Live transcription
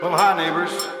Well, hi,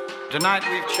 neighbors. Tonight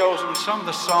we've chosen some of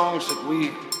the songs that we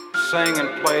sing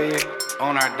and play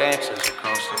on our dances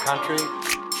across the country.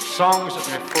 Songs that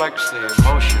reflects the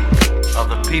emotion of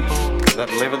the people that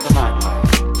live in the nightlife.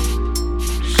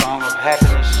 Song of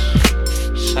happiness,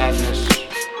 sadness,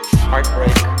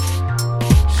 heartbreak.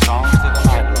 Songs of the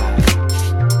nightlife.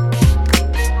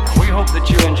 And we hope that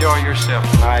you enjoy yourself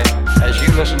tonight as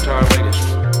you listen to our latest.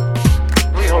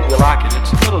 We hope you like it.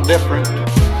 It's a little different from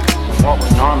what we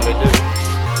normally do,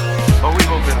 but we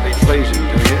hope it'll be pleasing to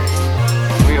you.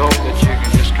 We hope that you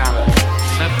can just kind of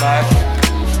sit back,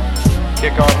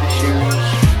 kick off your shoes,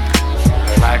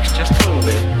 relax just a little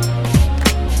bit,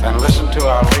 and listen to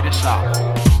our latest album.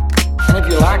 And if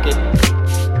you like it,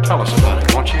 tell us about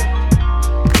it, won't you?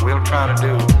 We'll try to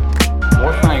do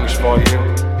more things for you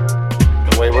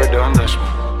the way we're doing this one.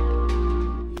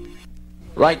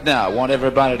 Right now, I want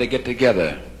everybody to get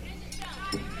together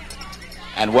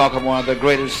and welcome one of the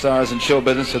greatest stars in show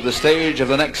business to the stage of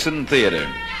the Nixon Theater.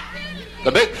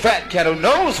 The big fat cat who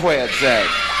knows where it's at.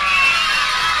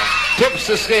 Tips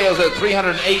the scales at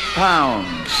 308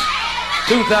 pounds.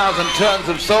 2,000 tons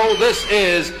of soul. This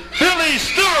is Billy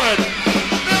Stewart.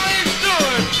 Billy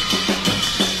Stewart.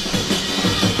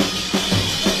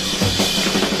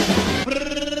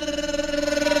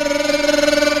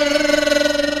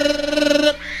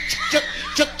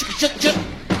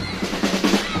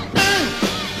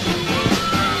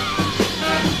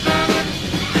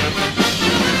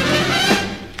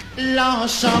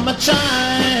 Lost summertime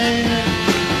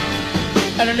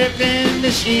and living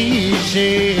this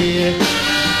easy.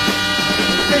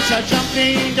 It's a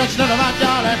jumping, don't you know my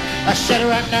darling? I said it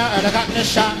right now and I got this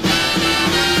shot.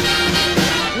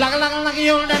 Like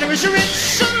your daddy was a rich,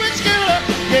 so rich girl,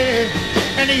 yeah.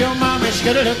 And your mom is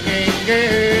good looking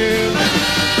girl.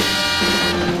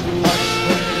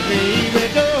 Hush, baby,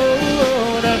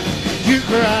 don't you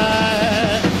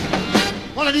cry.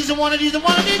 One of these mornings.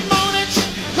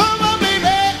 Come on, baby,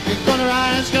 it's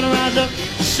gonna rise up,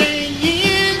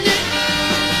 singing.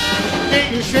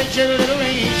 Then you stretch your little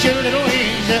wings,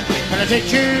 and I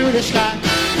take you to the sky.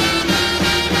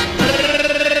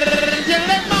 Till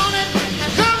that morning,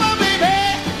 come on, baby,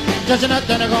 there's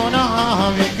nothing gonna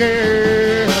harm you,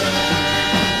 girl.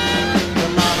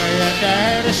 Your mama and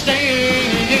daddy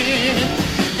standing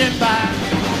by.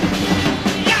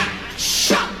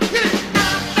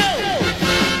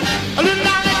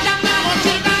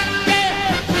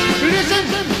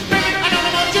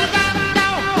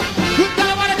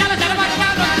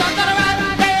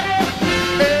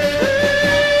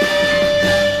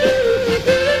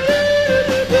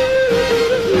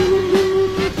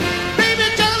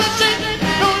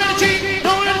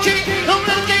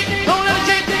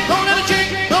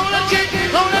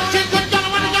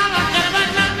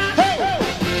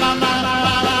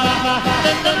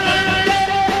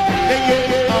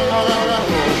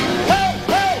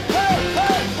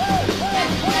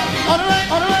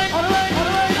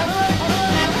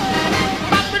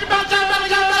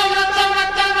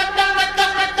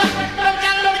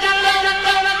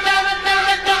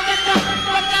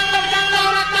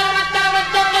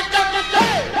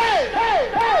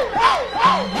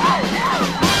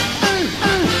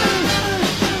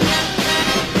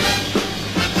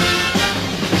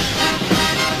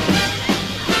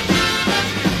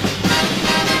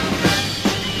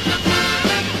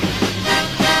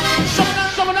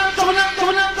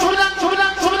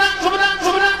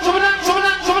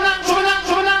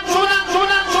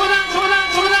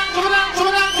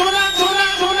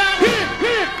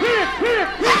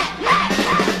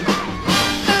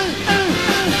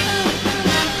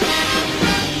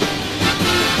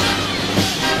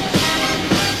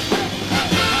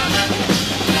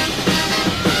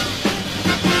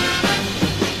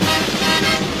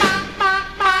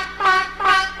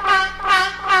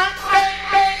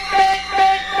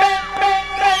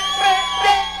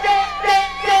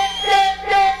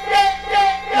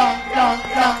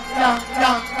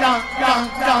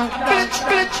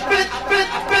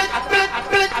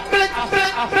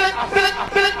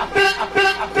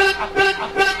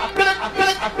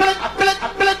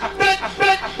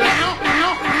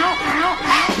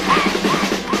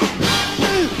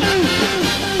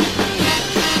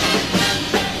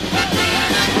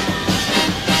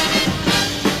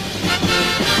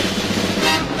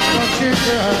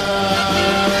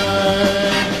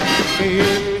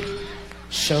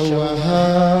 So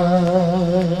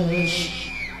hush,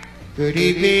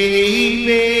 pretty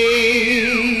baby,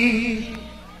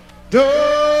 don't.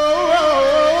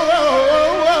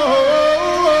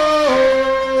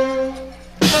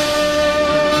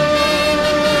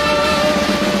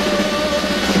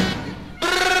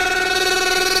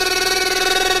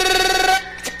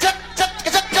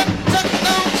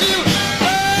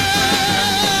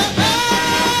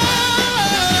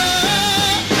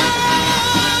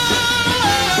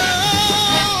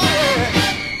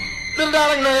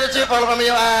 tears falling from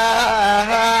your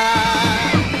eyes.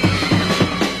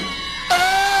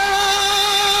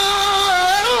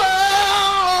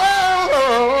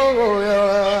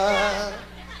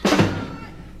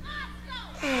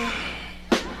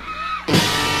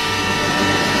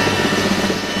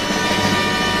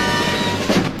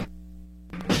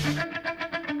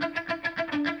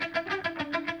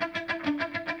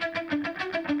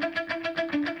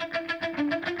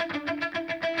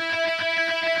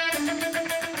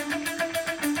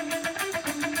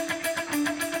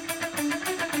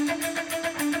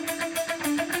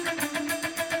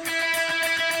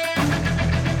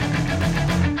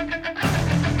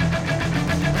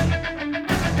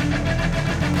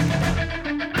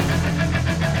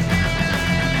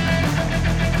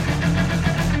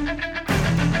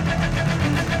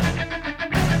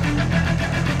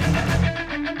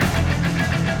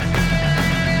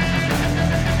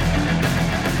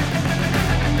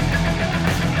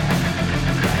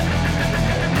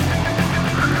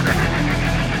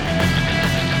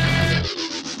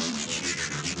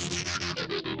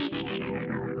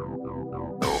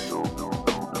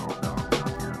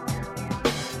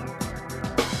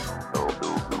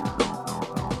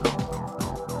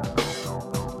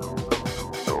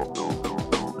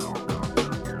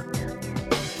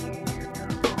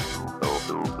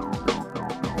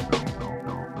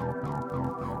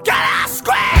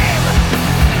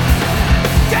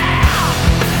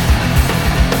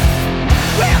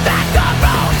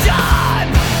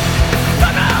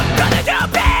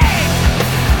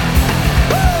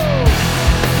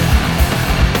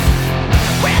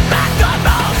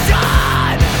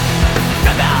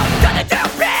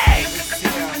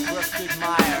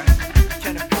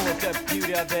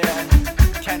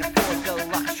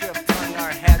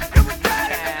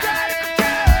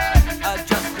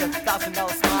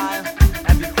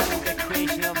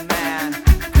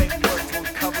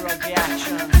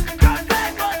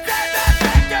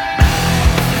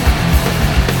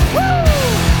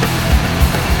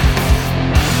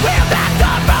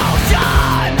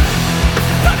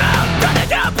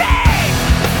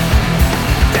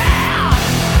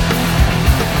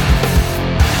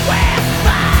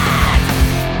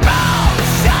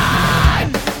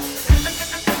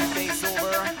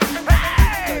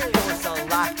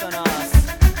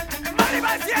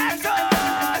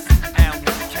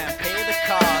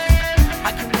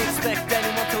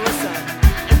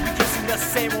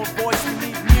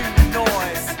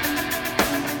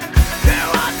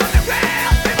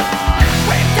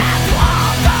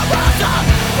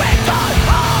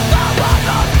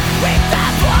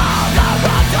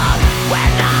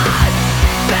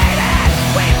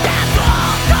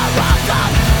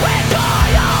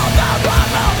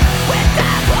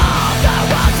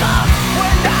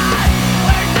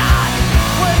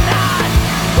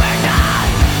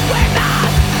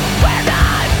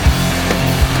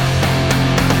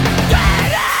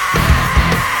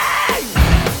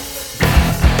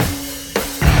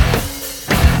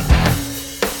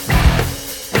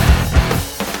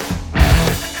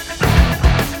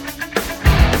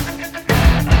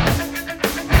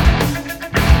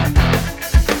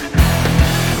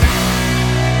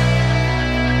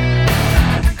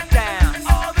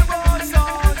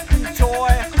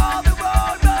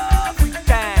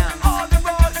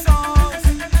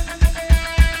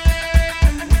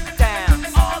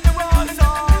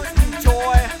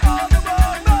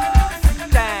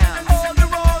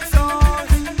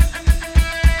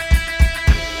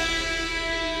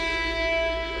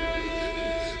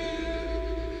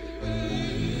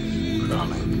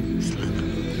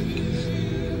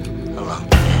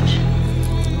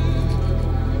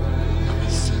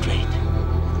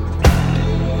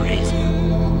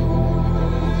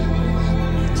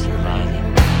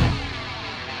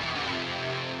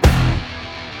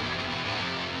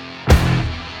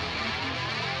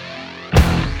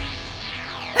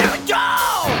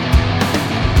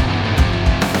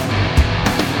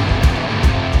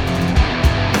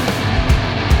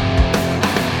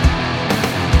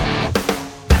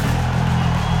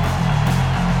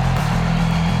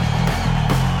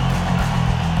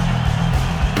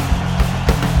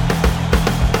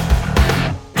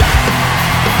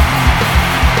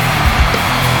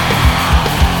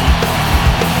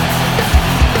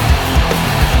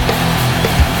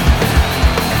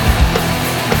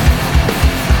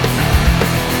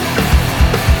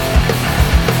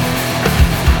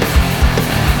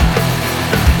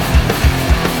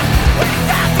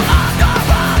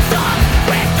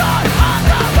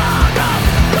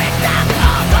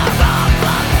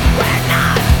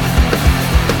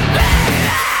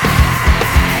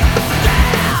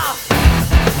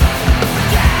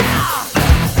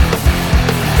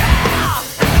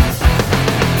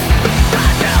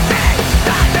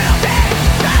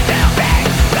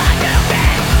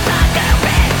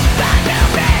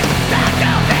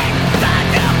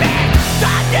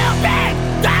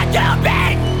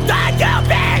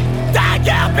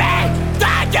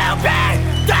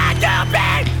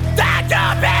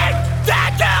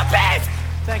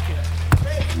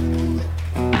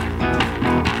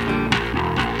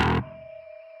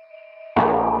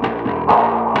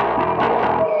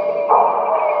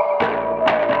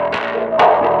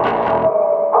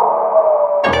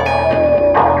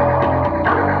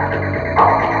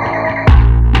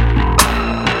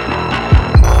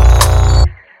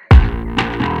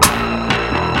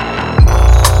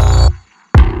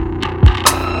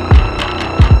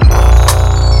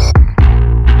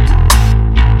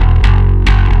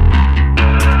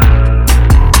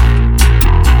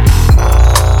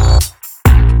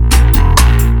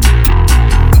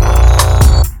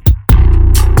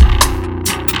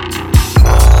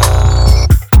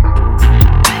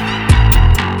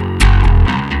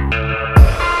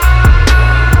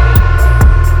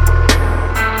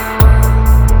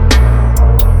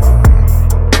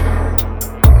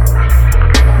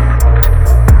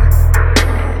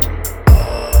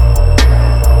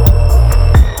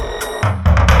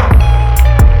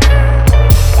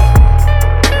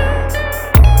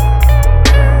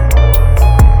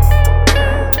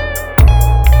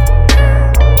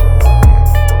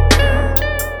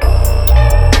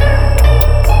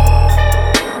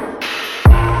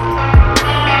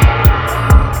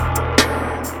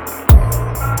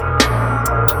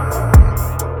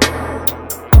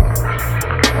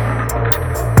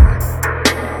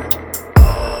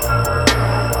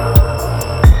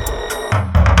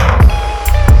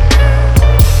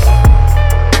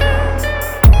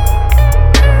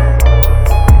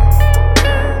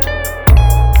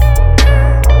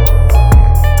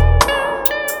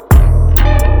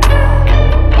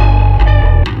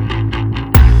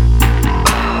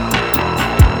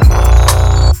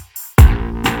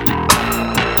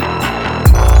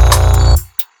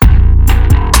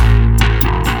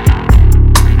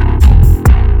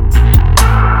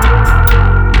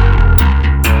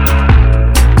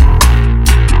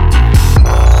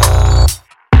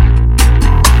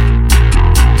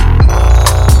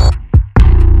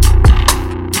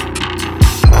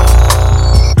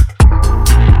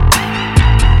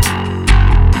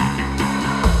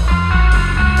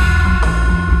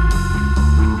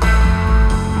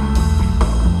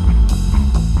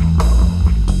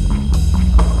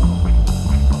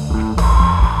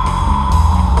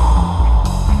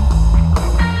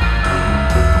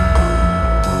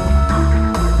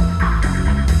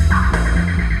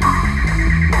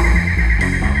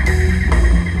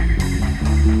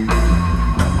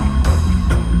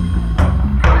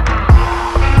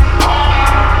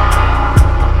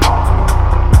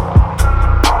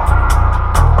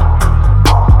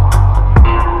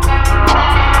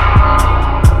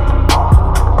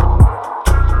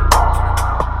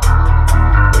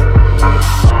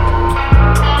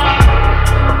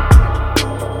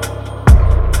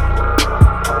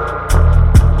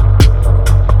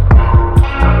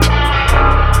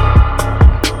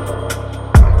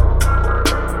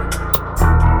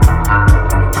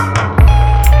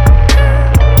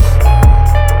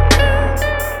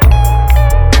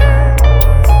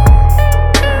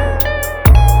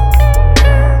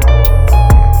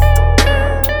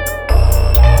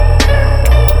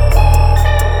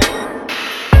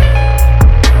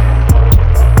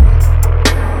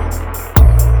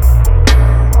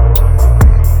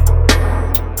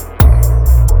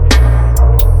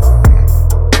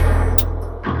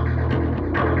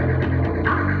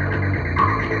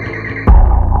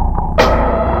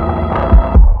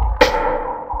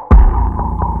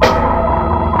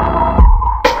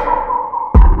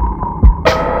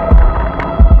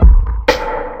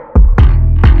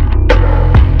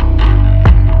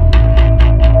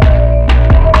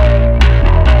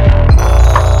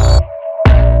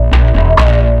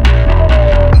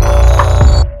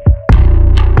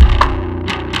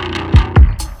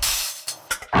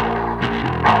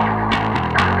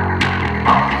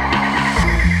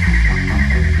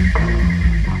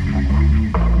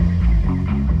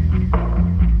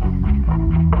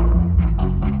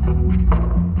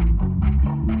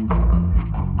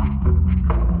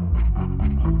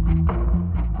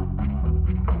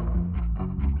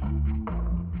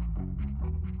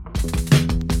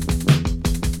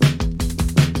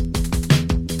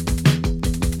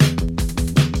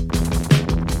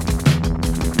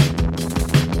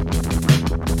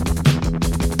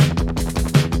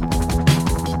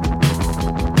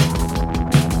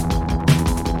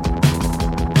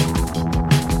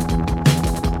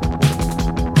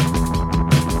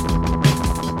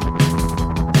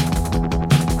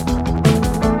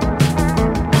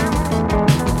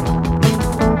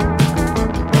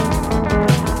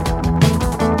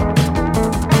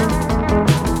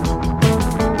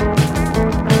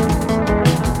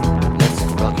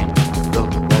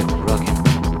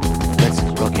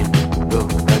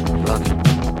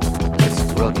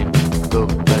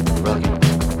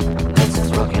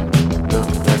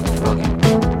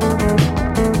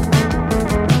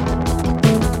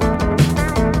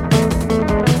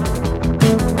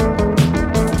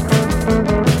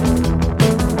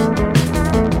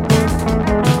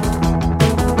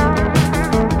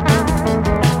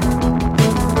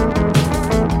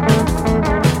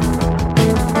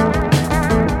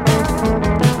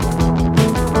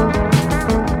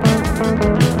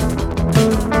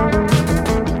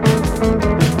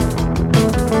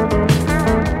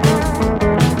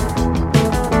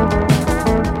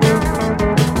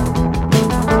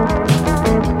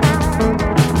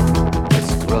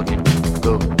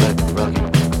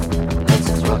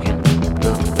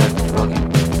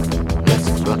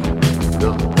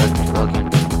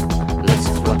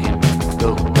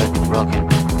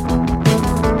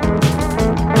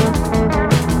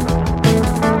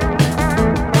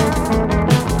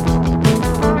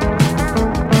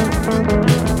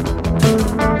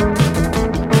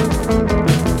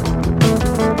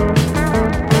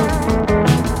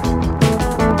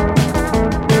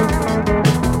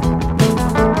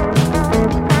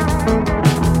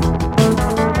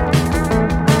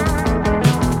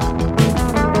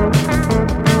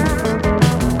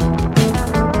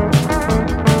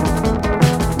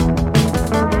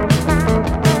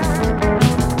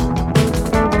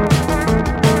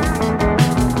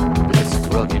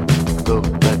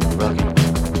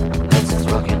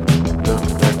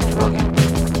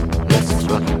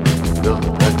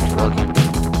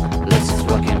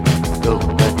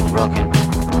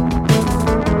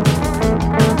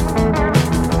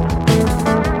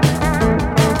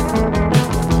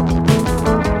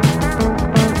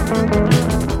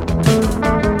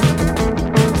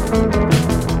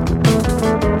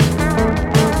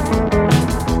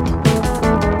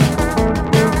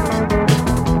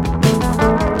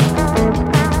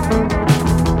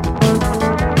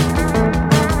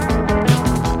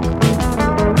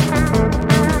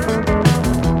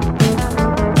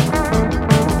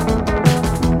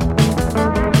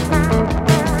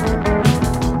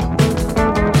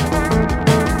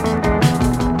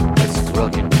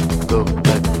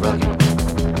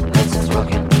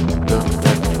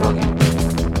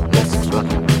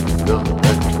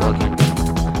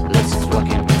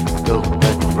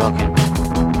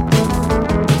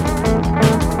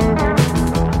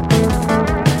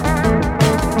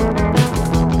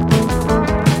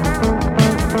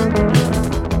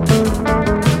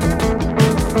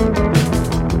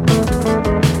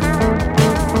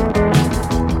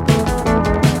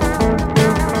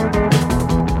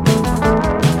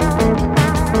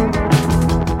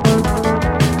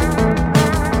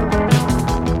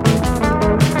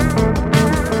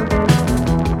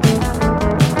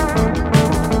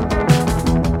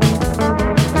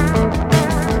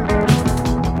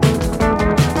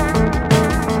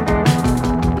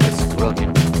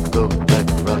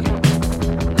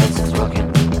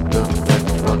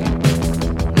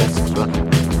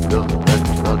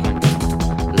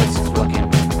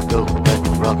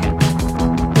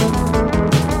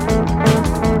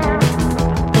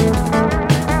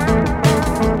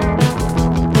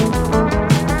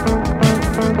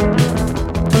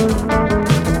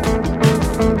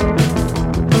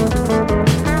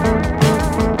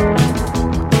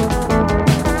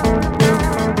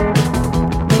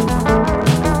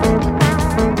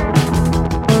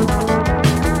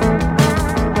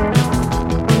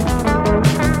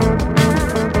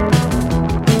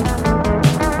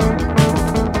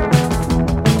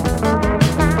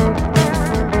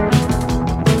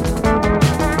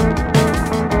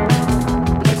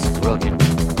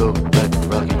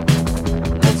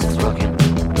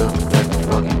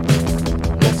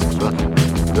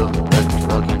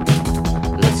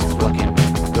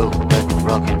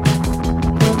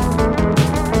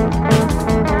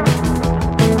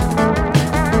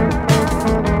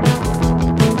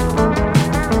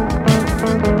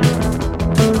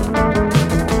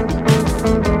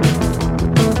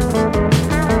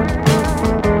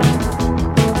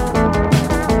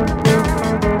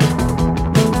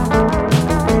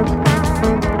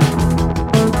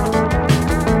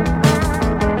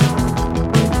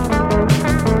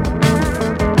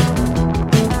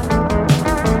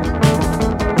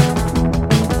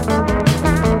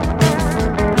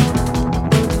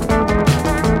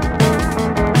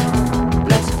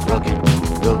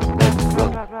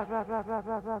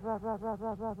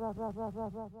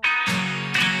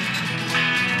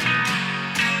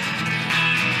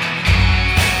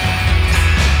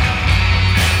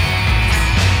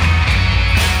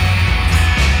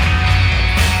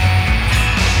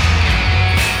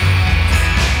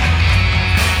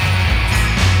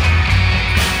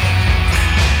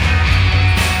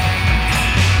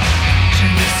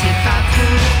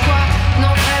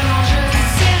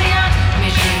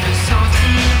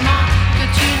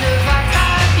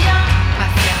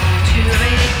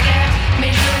 Mais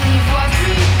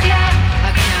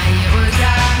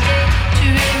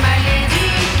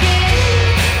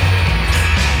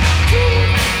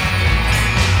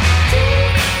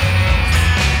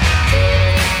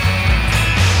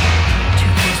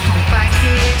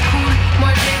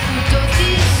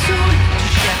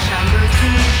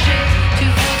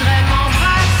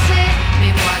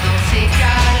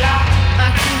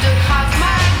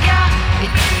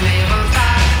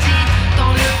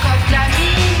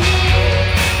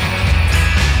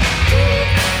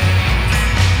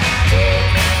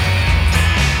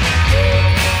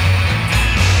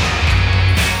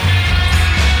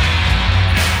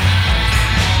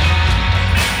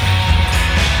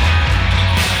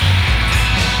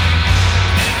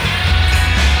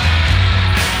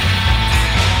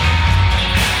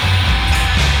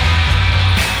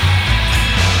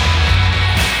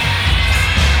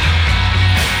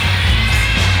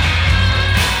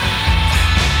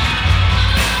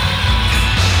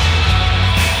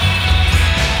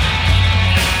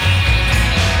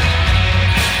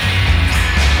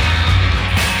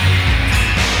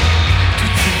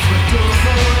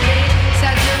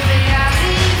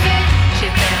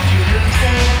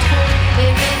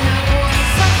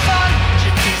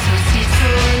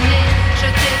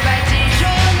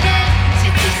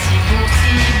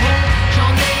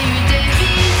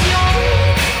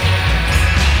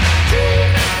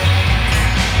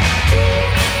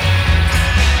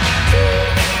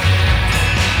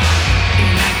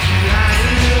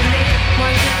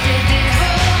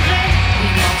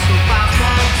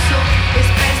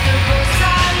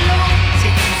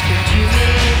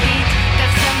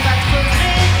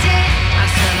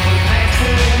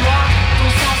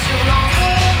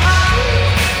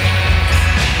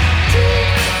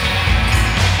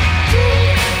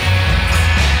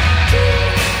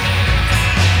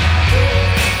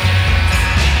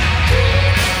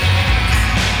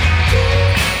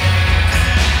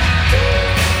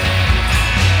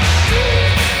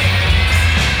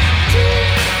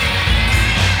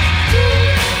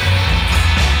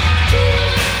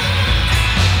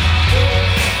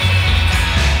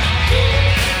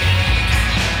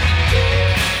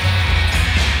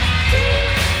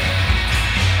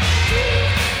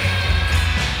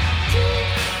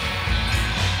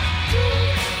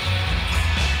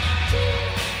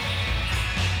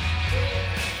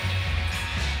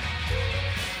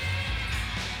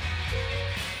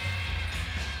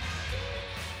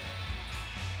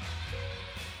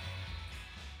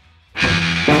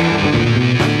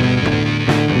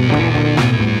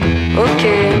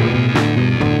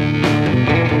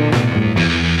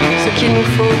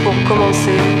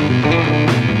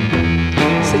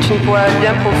poils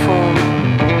bien profondes,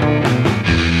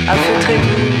 à feu très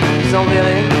doux,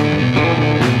 enverrés,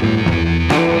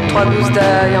 3 gousses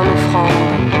d'ail en offrande.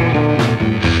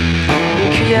 Une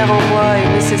cuillère en bois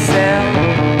est nécessaire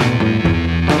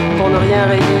pour ne rien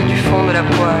rayer du fond de la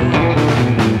poêle.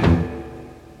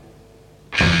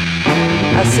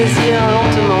 À saisir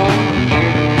lentement,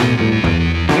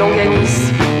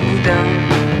 longanisme, boudin,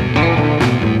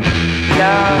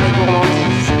 l'art et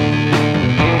gourmandise.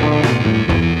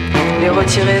 Les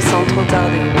retirer sans trop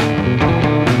tarder.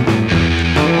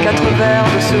 4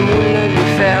 verres de semoule, les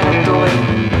faire dorer.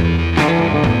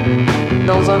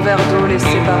 Dans un verre d'eau, les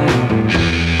séparer.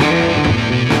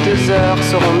 2 heures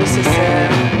seront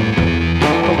nécessaires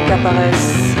pour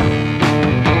qu'apparaissent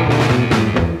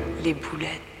les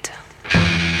boulettes.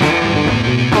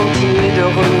 Continuez de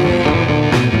remuer.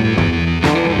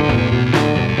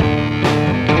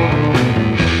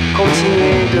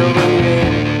 Continuez de remuer.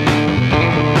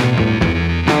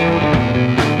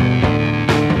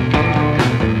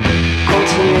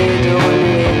 Continuez de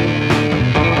remuer.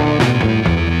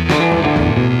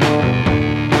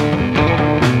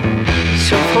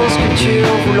 Sur France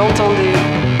Culture, vous l'entendez.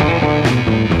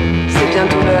 C'est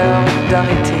bientôt l'heure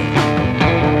d'arrêter.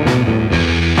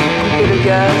 Coupez le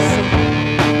gaz.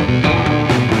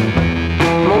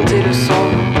 Montez le son.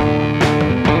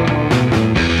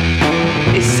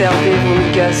 Et servez vos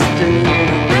migasses de mille.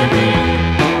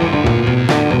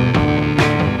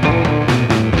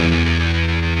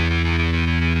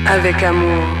 Avec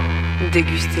amour,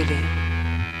 dégustez-les.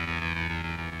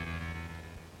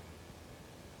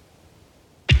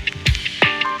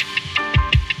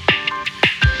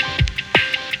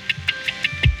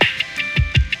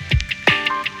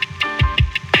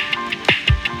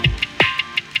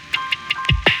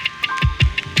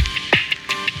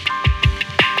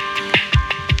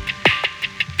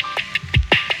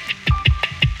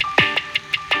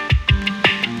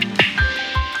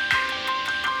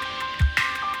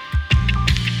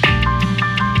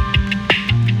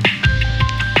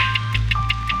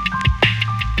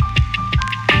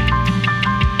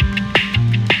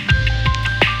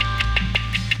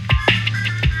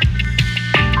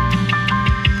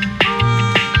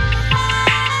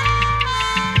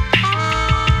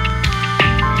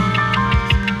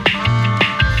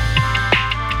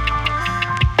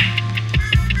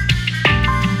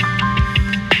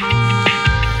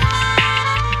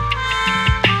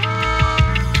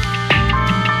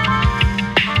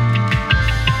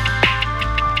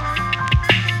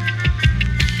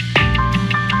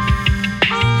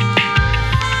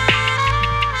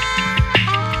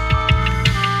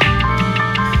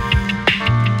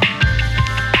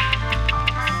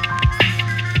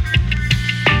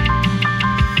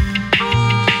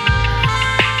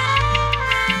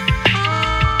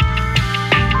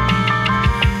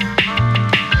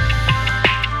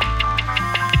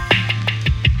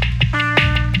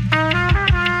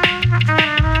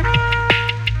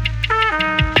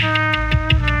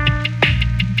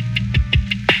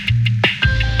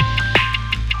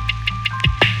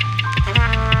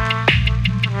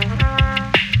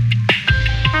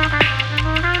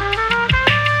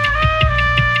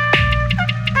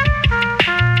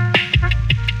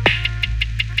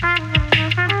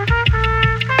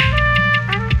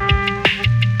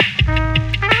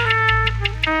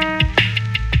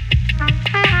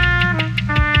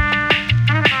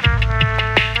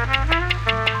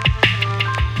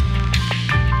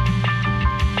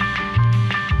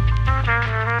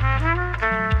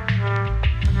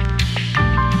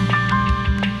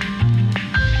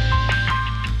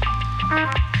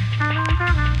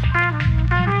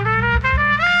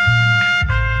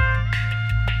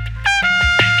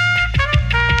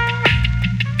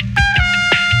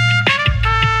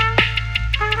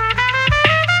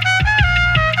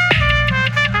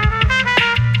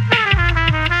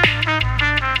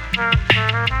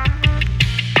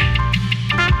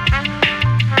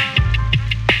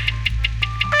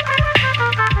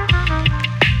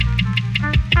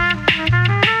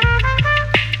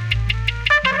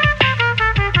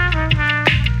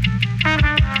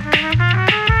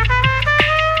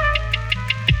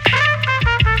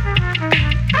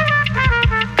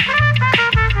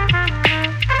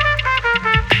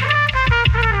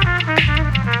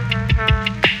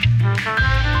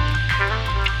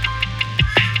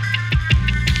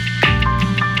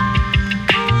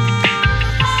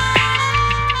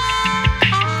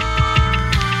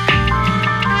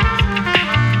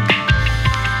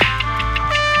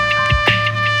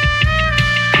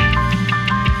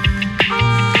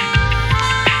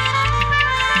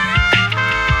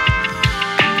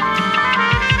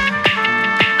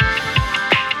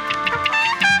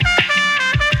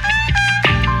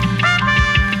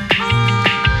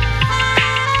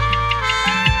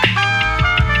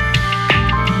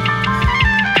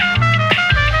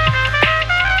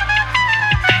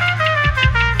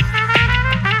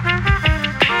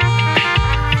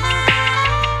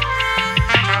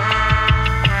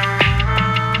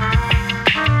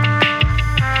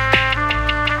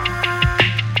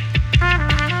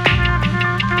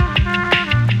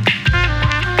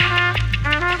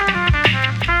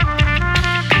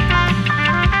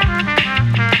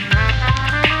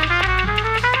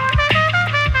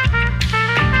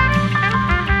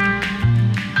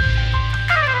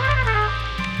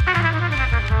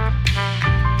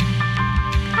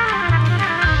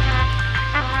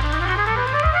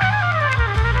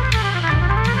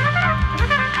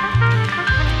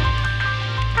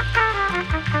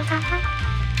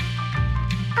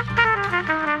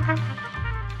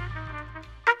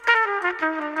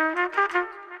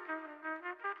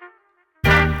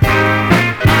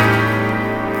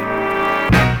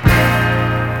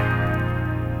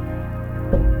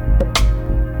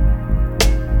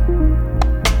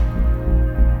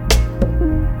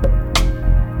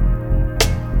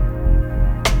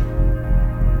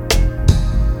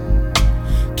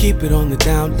 Keep it on the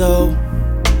down low,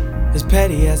 as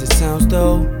petty as it sounds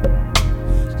though.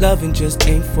 Loving just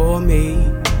ain't for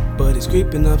me, but it's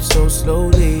creeping up so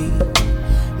slowly.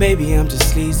 Maybe I'm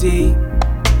just sleazy,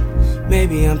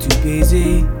 maybe I'm too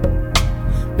busy,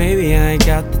 maybe I ain't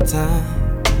got the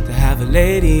time to have a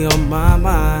lady on my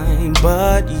mind.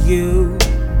 But you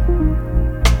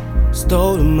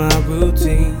stole my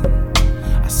routine,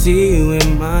 I see you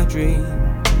in my dream.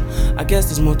 I guess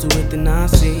there's more to it than I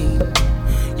see.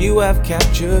 You have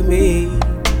captured me.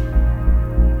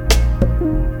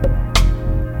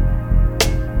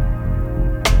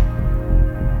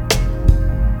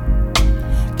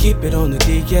 Keep it on the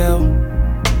DL,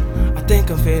 I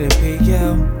think I'm feeling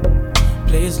PL.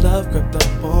 Players love crept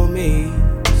up on me,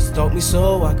 stalked me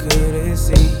so I couldn't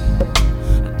see.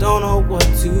 I don't know what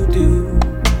to do,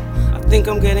 I think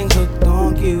I'm getting hooked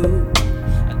on you.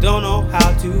 I don't know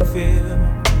how to feel,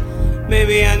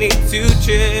 maybe I need to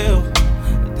chill.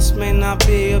 This may not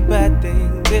be a bad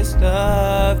thing, this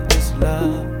love, this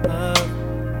love.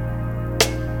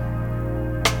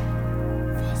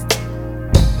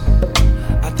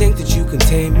 I think that you can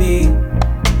tame me,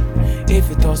 if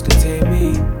your thoughts contain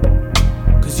me,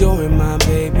 cause you're in my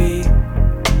baby.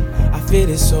 I feel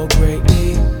it so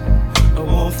greatly, a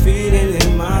warm feeling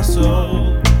in my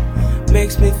soul,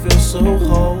 makes me feel so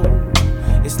whole.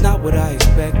 It's not what I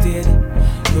expected,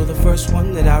 you're the first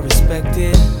one that I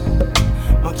respected.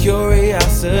 My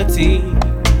curiosity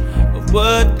of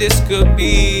what this could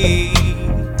be.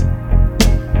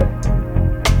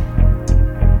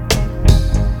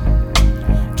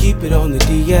 Keep it on the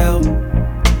DL,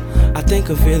 I think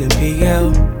I'm feeling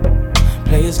PL.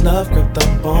 Players love crept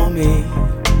up on me,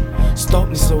 stalked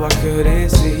me so I couldn't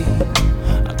see.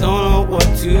 I don't know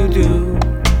what to do,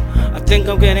 I think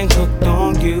I'm getting hooked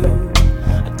on you.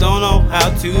 I don't know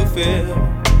how to feel,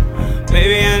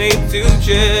 maybe I need to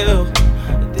chill.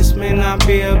 This may not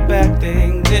be a bad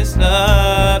thing, this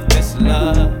love, this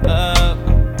love.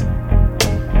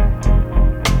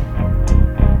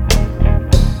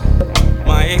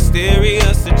 My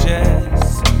exterior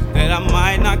suggests that I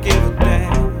might not give a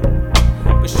damn,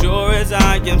 but sure as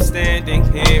I am standing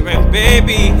here, and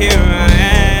baby, here I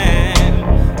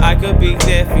am, I could be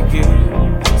there for you,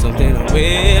 something I'm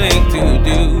willing to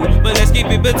do, but let's keep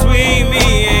it between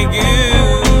me and you.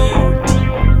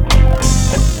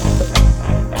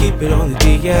 Keep it on the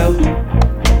DL,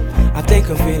 I think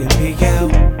I'm feeling PL.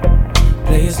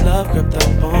 Players love crept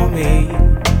up on me,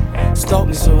 stalked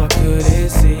me so I couldn't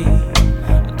see.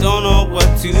 I don't know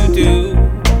what to do,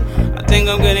 I think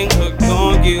I'm getting hooked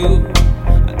on you.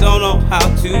 I don't know how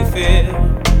to feel,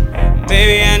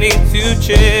 maybe I need to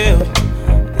chill.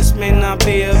 This may not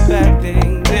be a bad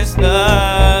thing, this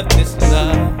love, this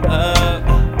love,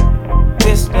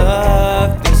 this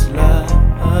love, this love.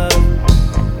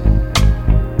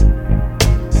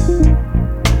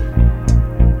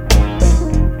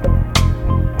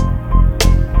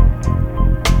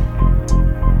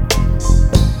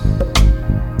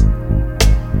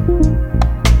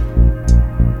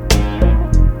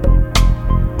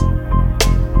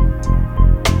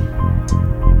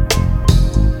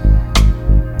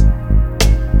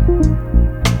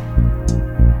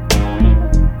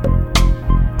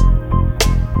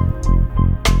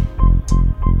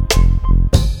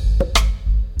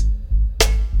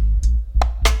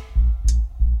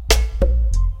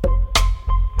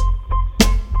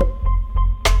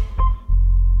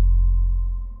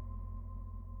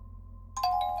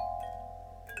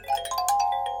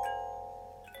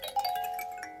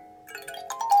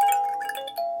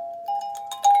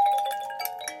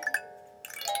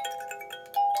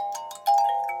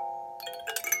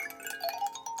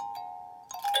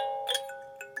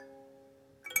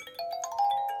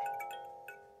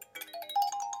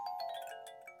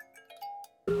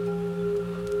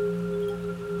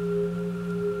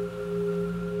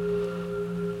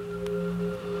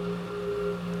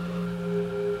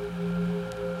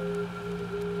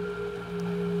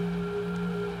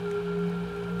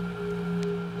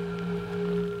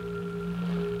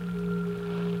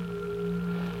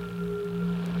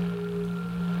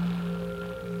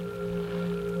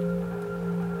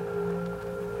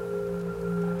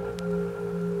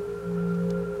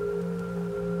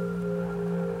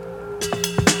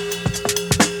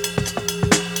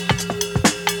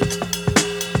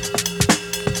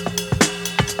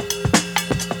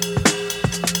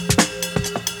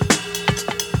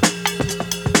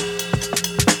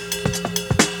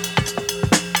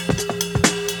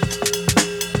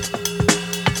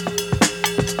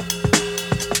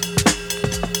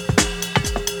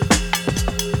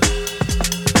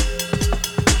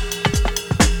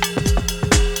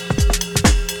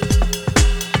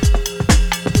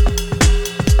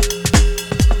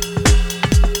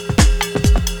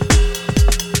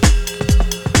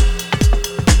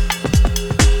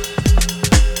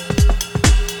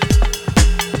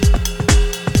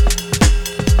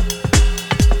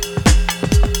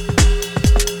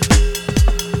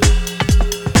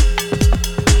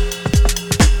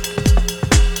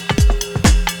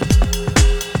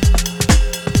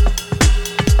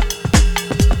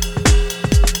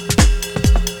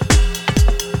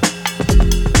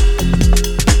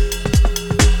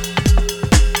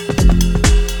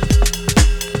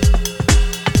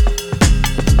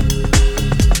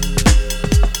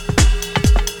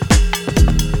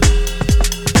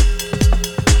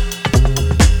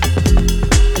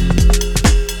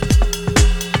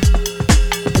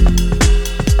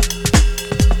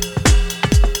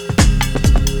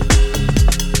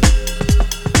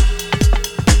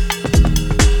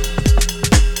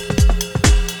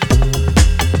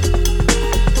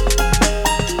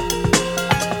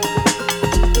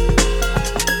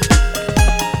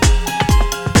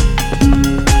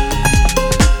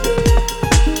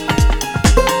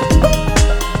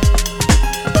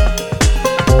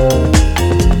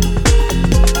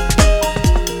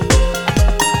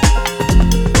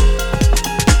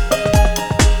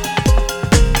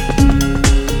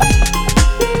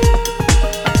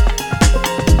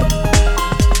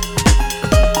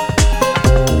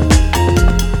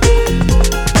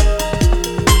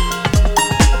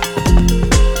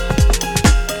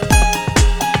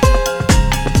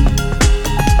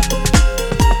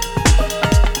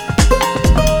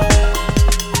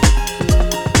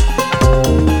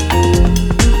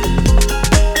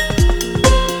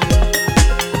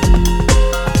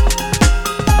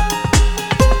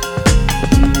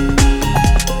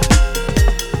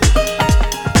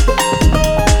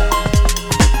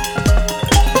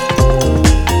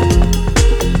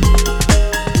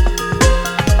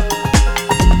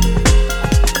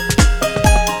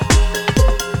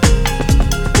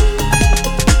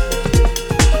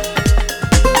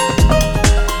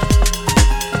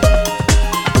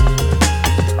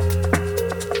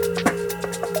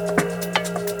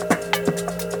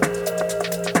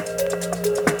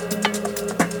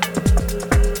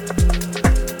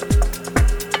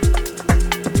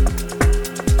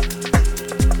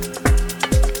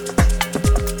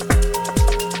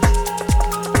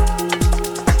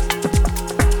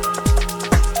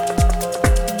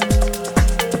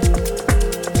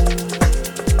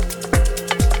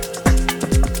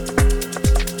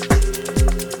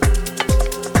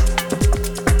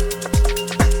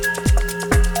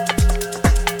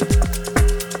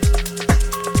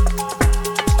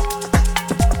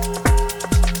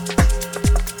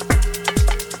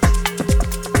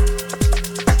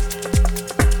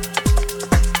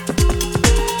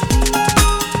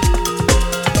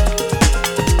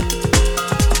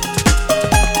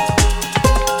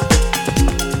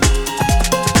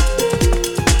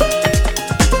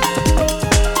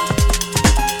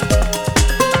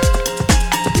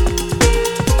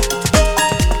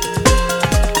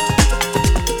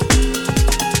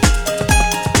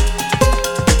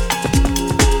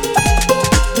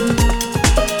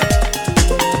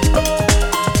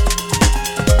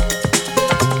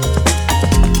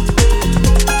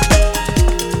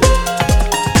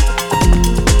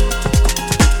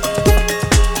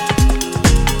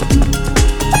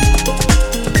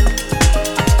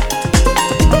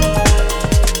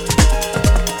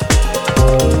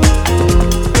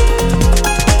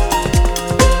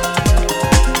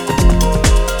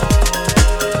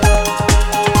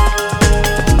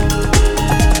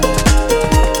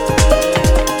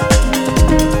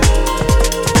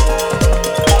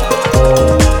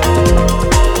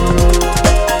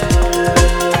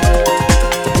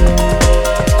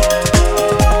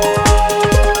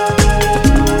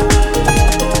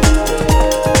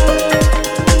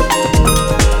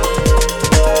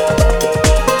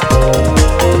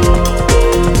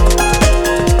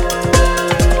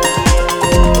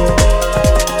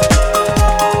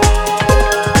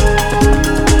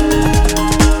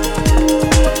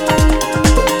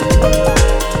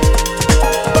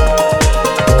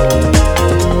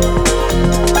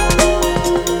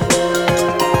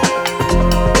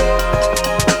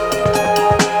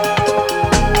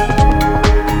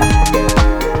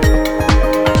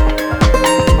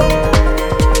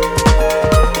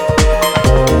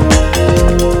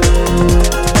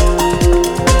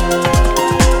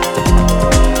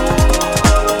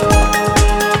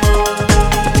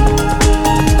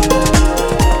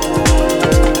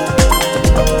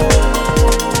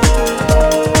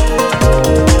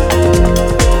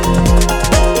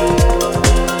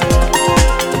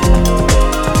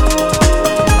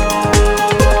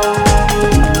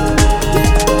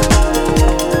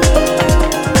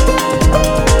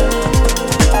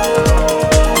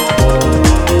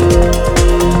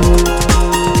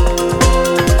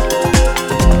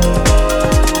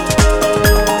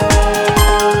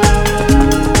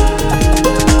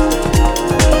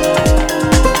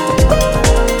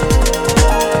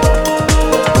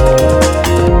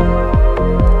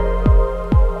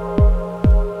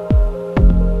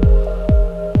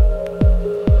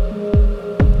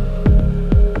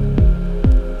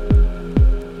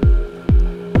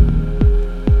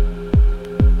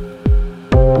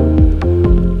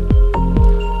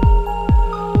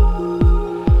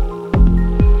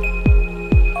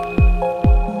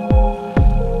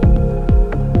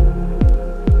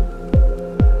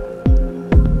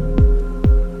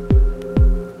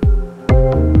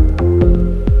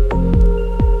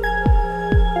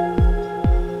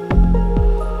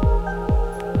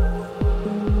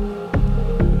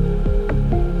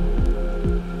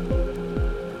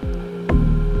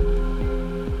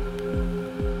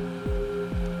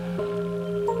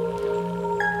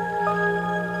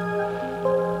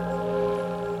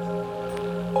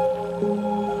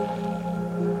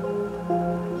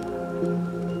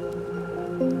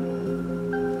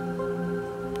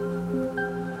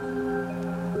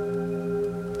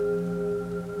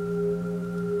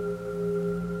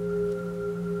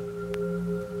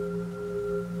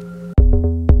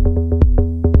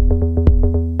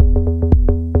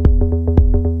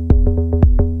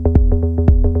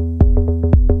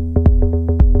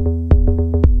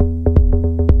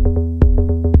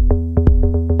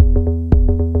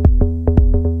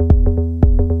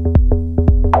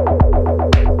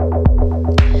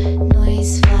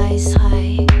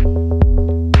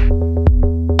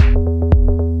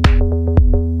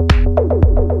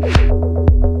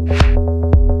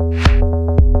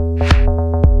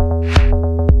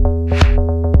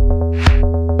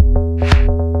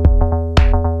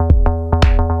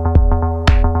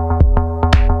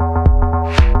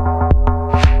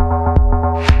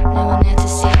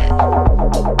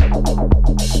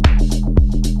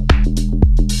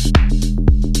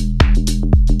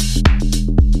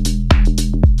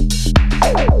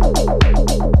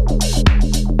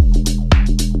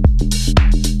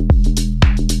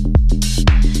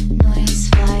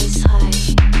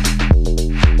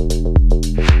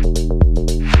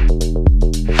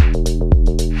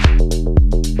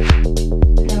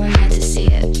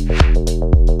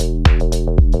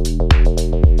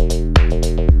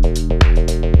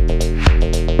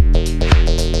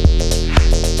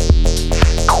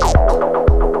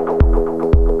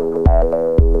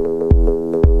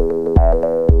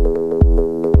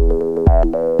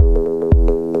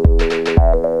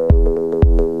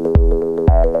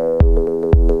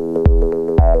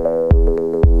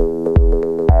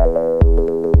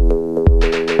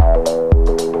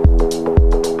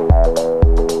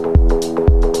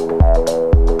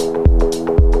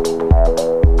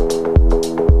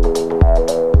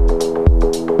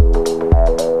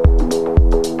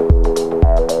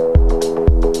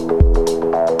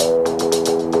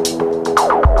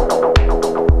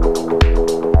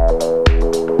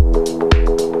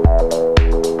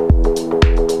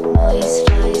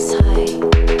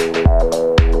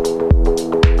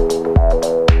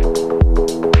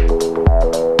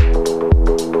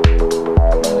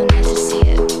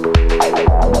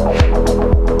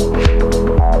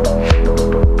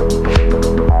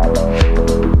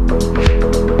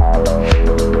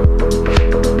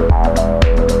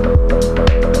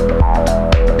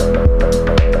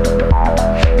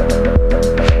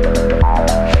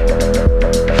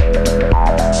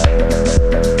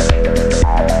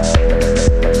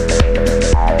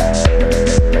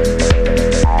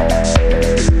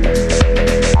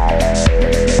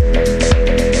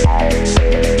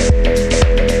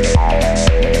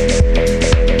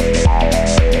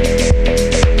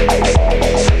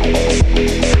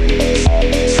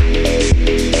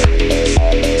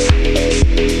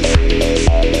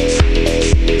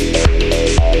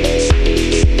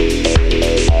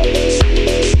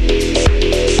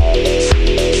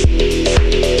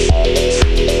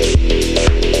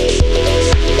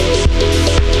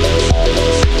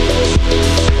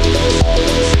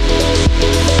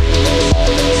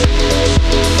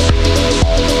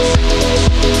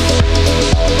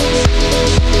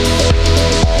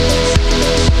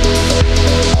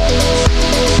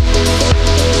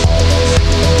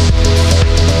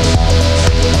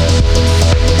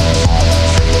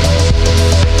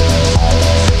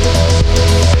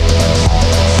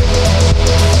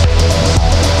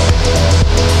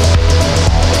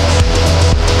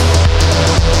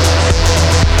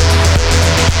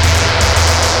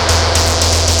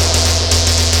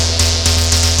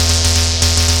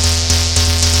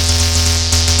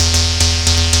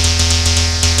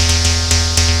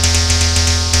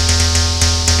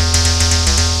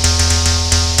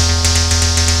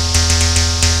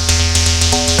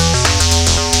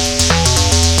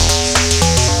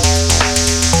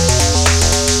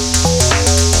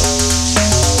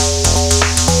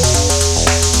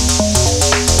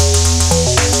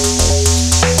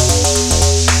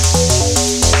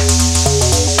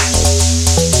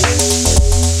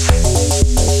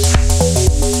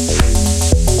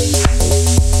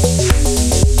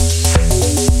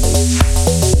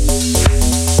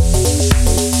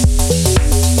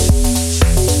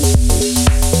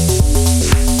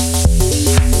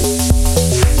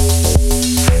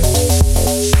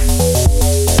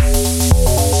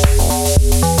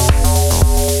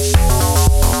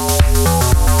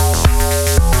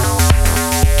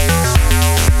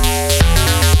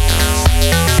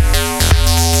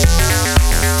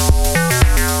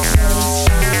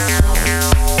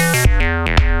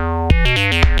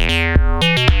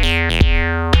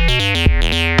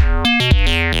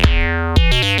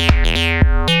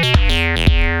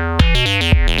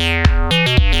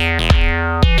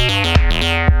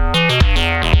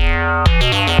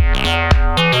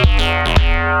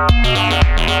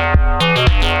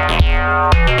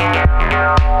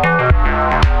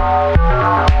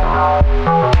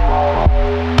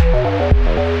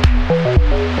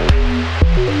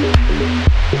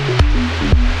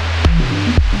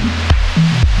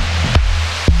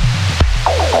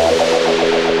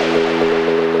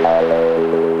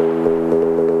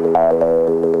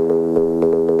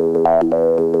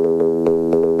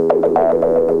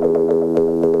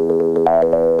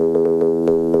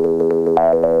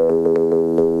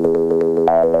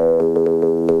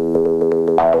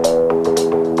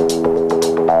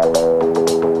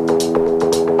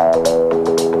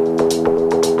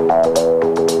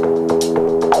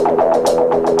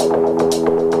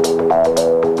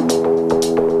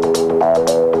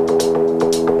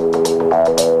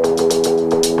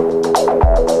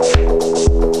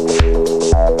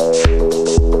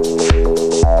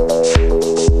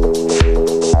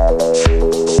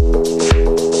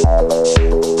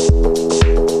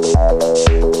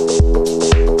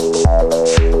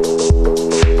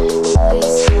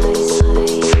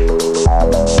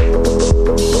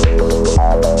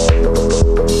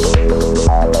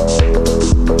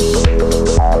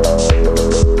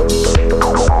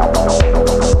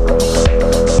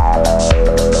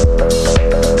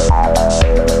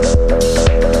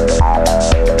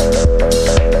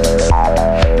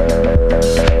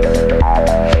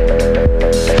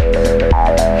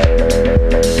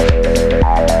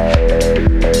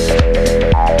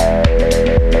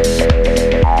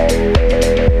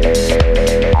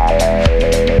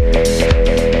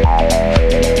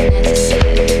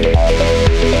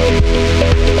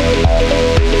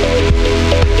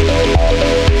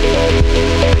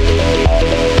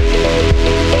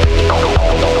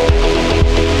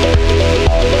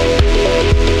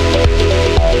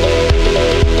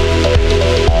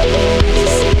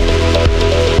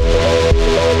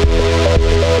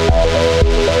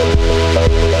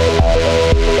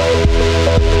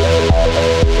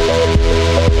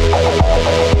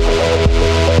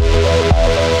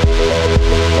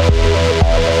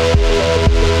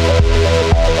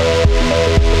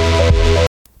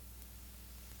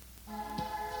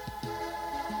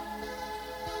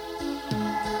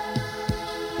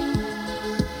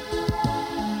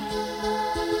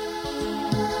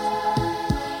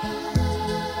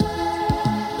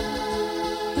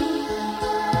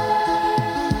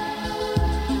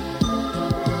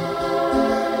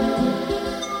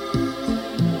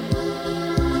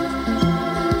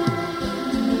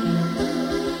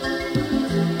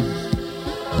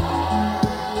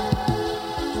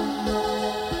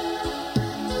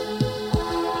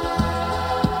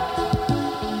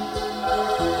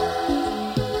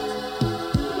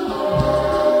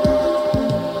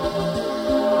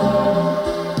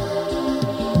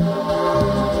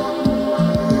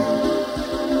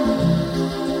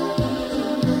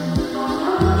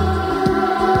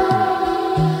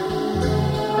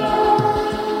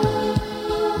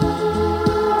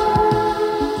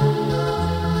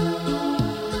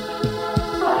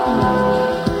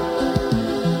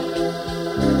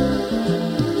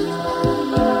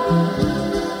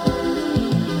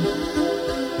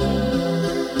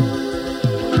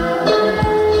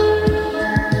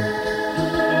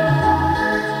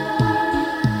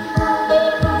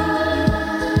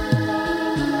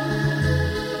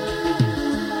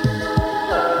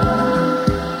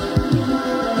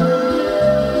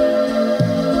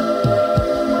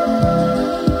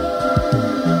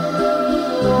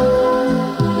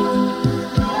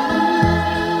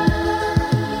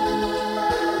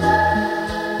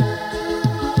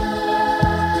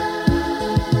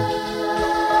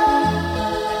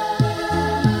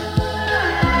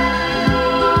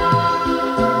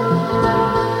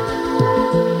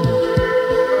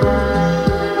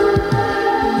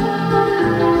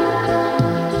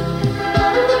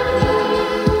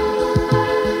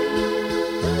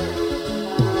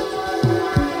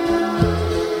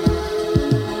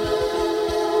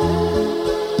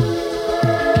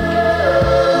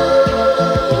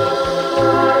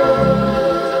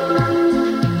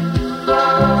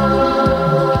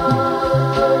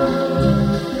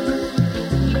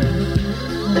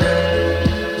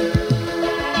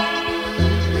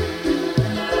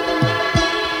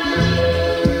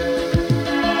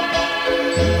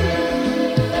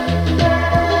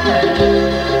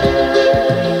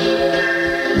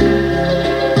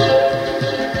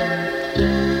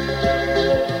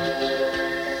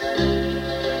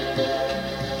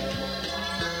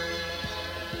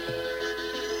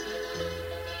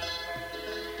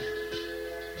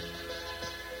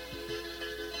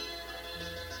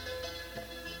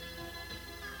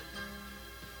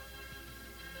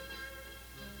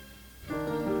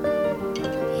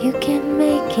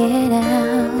 get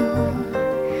out,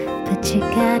 but you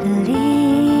gotta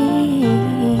leave.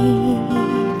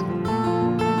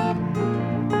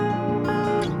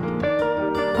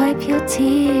 Wipe your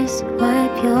tears,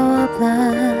 wipe your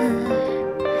blood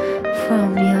from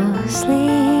your sleeves.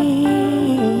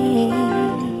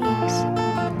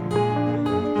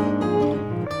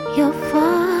 Your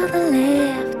father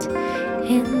left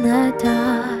in the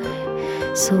dark,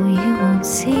 so you won't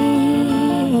see.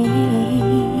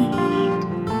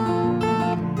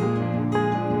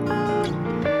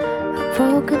 A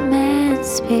broken man's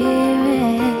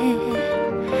spirit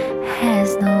has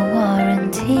no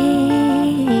warranty.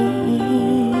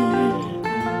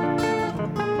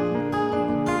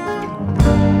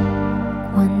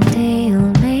 One day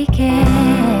you'll make it.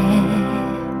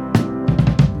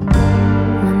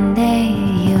 One day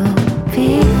you'll be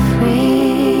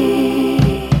free.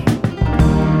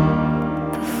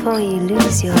 Before you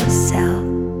lose yourself,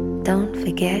 don't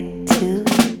forget to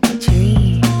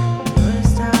dream. You're a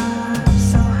star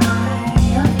so high,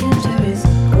 your future is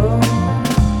gold.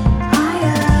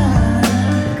 Higher,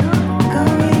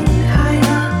 going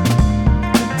higher.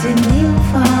 Didn't even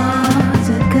fall, it's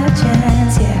a good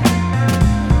chance, yeah.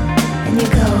 And you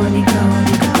go, and you go, and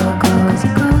you go, as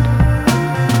you go.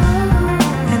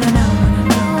 And I know,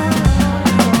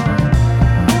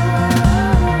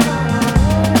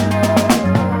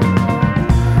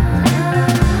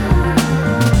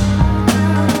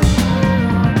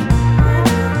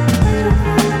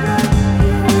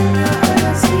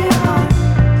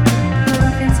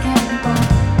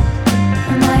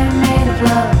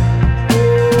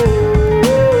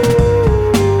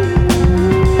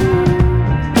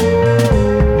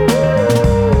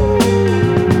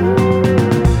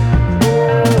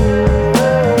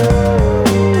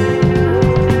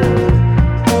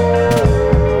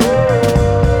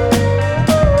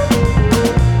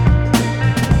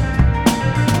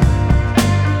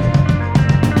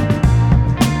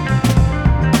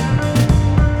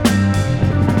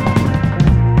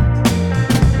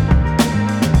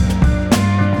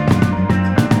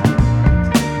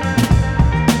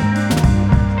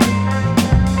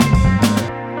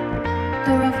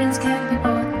 the ruffians can't be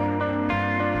bought,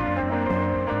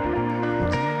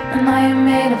 and I am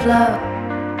made of love.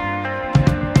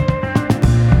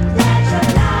 Let your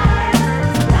light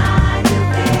blind your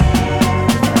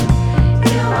fears.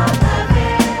 You are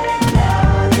perfect, know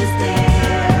this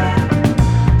dear.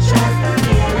 Trust the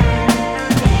feeling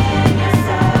in your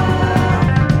soul.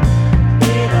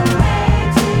 Be the way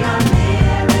to your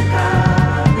miracle,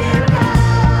 and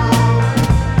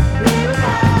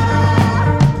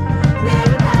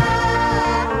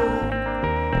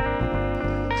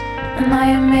I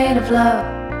am made of love.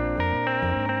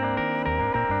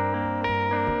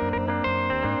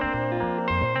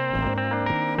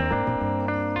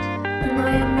 And I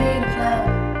am made of love.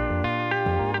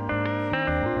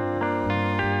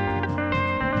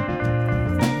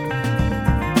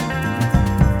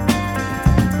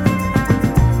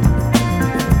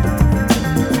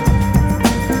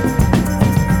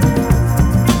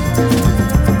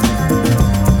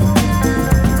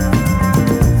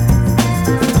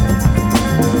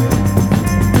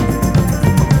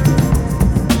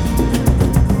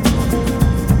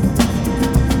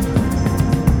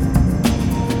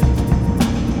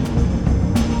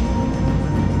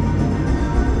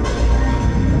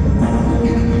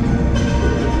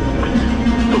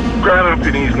 Growing up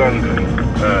in East London,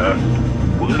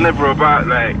 it was never about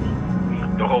like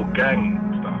the whole gang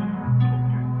stuff.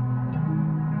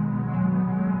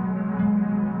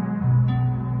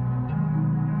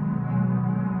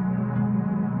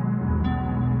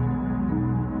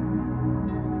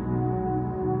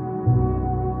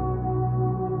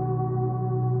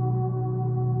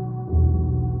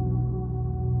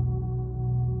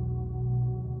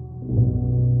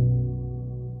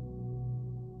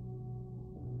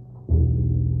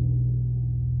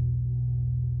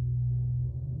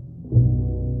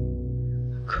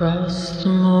 Across the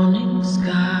morning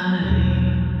sky,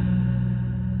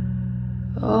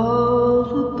 all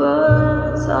the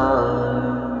birds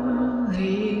are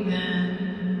leaving.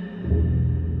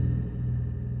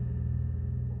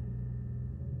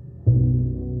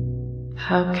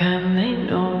 How can they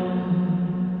know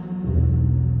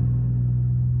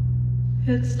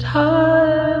it's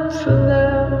time for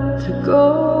them to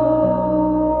go?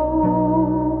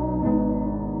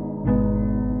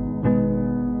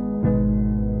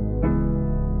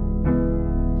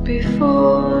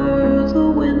 Before the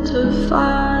winter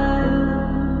fire,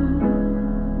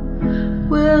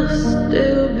 we'll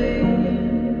still be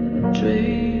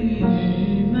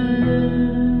dreaming.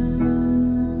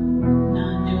 I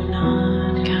do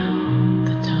not count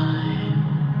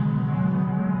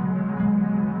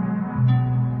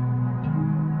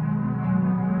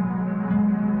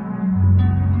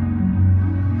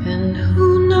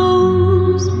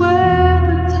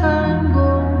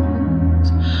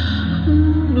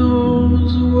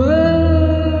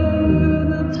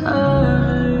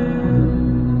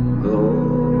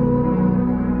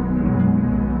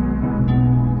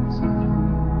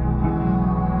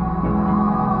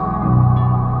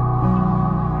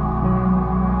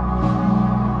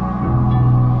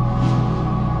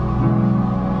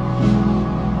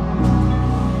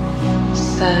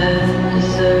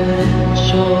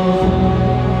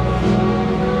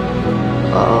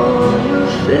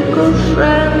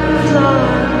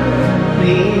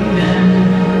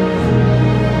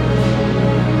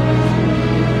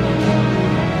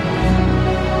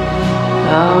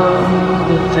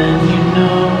then you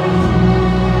know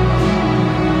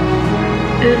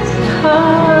it's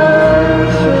time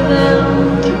for them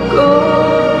to go.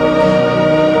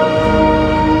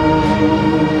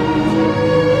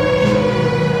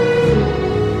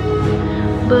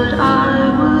 But I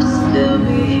will still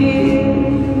be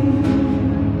here.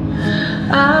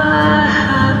 I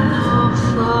have no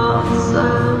thoughts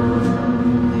of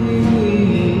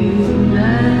leaving.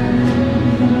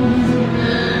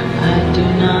 I do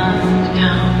not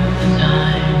count the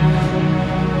time.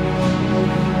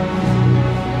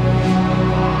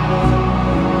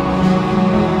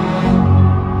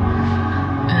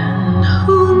 And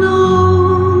who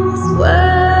knows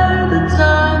where the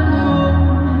time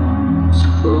goes?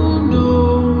 Who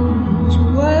knows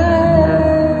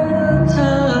where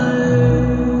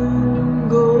time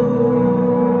goes?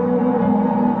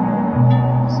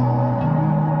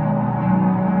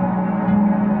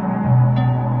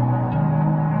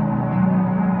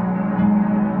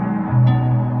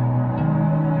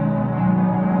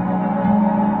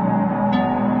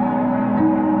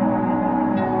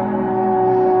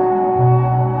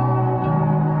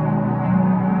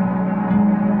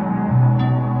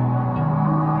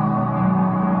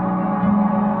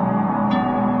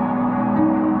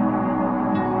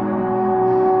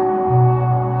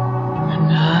 And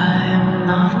I am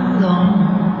not alone.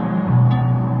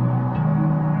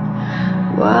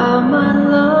 While my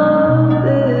love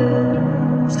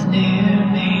is near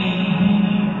me,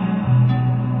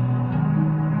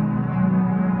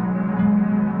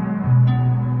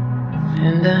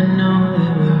 and I know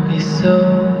it will be so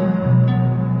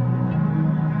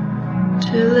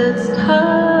till it's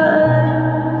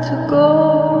time to go.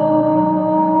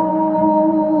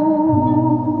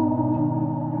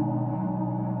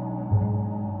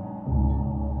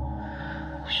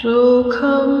 So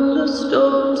come the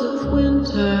storms of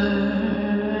winter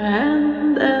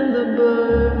and the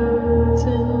birds.